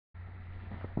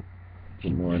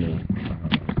Good morning.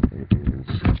 It is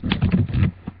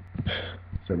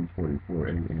 7:44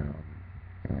 a.m.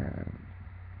 and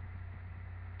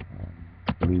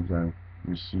I believe I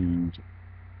received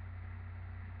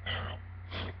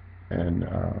an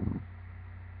um,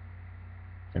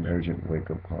 an urgent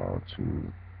wake-up call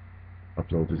to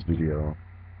upload this video.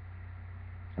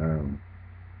 Um,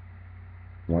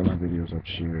 One of my videos I've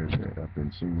shared that I've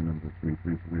been seeing the number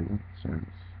 333 since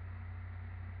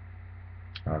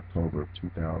October of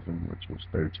 2000, which was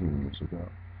 13 years ago.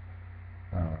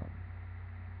 Um,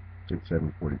 it's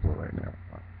 7:44 right now.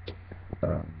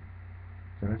 Um,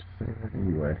 Did I just say that?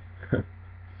 Anyway,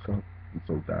 I'm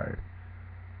so tired.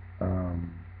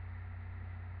 Um,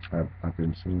 I've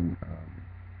been seeing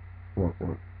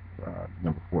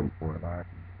number 44 alive,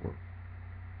 and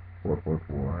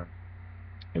 444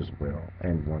 as well,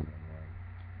 and 111,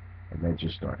 and that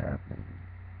just started happening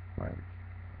like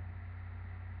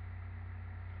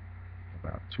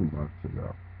about 2 months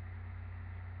ago.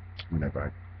 Whenever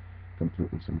I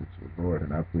completely submitted to the Lord,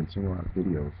 and I've been seeing a lot of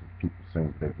videos of people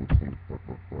saying they've been seeing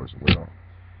 444 as well.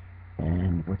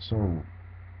 And what's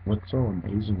so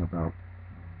amazing about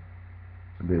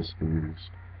this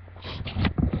is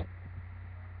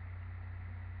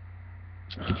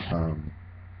um,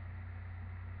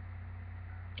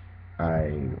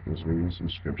 I was reading some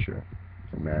scripture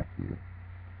from Matthew,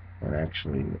 and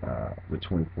actually the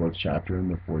 24th chapter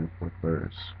and the 44th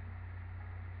verse.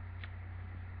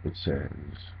 It says,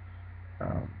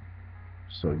 um,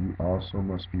 "So you also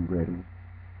must be ready,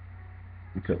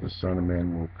 because the Son of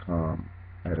Man will come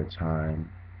at a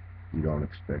time you don't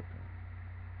expect him."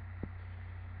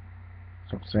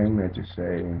 So I'm saying that to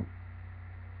say,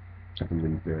 I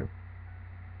believe that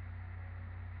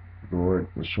the Lord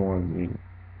was showing me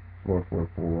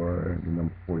 444 and the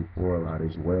number 44 a lot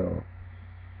as well,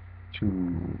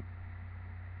 to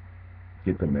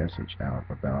get the message out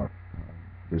about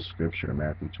this scripture,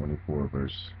 Matthew 24,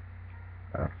 verse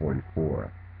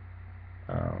 44,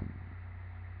 um,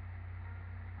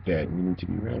 that we need to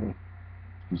be ready.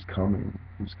 He's coming.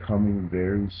 He's coming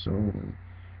very soon,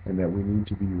 and that we need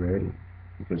to be ready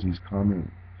because He's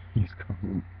coming. He's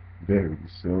coming very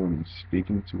soon. He's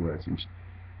speaking to us.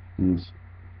 He's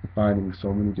finding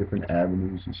so many different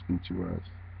avenues to speak to us,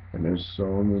 and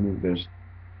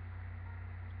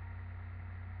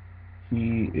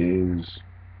He is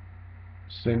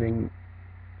sending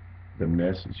the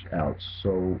message out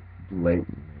so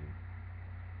blatantly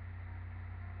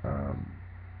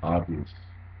obvious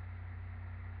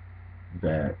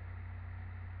that,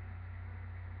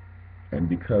 and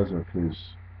because of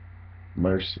His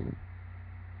mercy,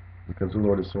 because the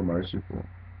Lord is so merciful,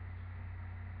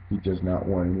 He does not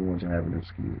want anyone to have an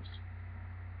excuse.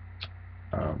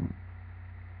 Um,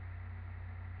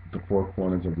 the four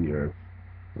corners of the earth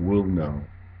will know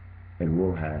and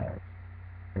will have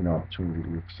an opportunity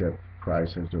to accept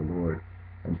Christ as their Lord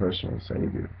and personal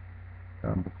Savior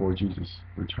before Jesus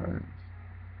returns.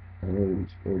 And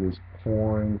it is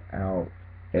pouring out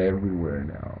everywhere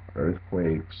now.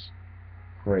 Earthquakes,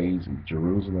 crazy.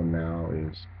 Jerusalem now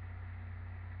is,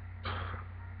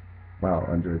 wow,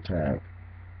 under attack.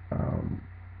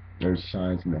 There's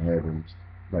signs in the heavens,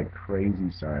 like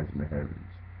crazy signs in the heavens.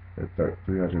 The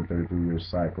 333-year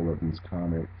cycle of these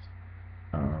comets,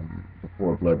 the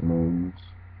four blood moons.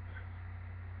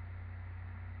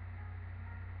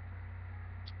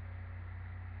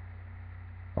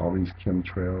 All these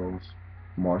chemtrails,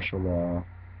 martial law,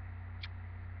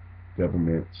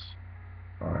 governments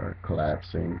are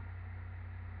collapsing.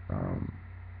 Um,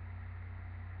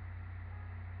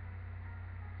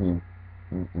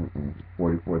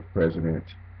 44th president,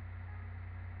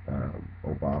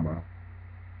 Obama,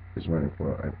 is running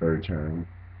for a third term.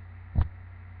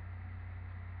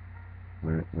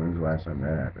 When's the last time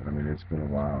that happened? I mean, it's been a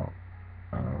while.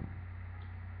 Um,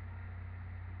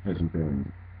 hasn't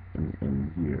been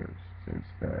in years since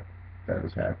that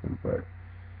has happened. But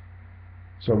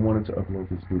so I wanted to upload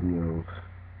this video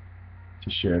to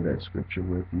share that scripture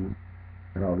with you,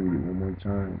 and I'll read it one more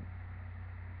time.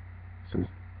 It says,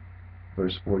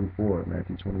 verse 44,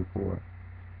 Matthew 24.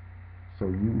 "So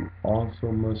you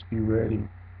also must be ready,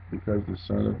 because the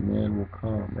Son of Man will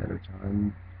come at a time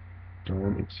you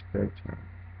don't expect Him."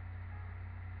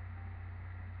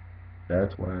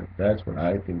 That's what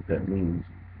I think that means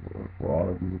for all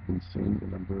of you who've been seeing the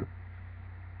number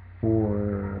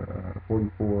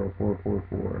 44,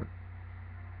 444,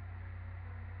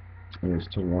 is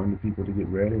to warn the people to get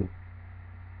ready,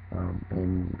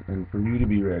 and for you to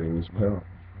be ready as well,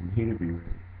 for me to be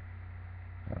ready.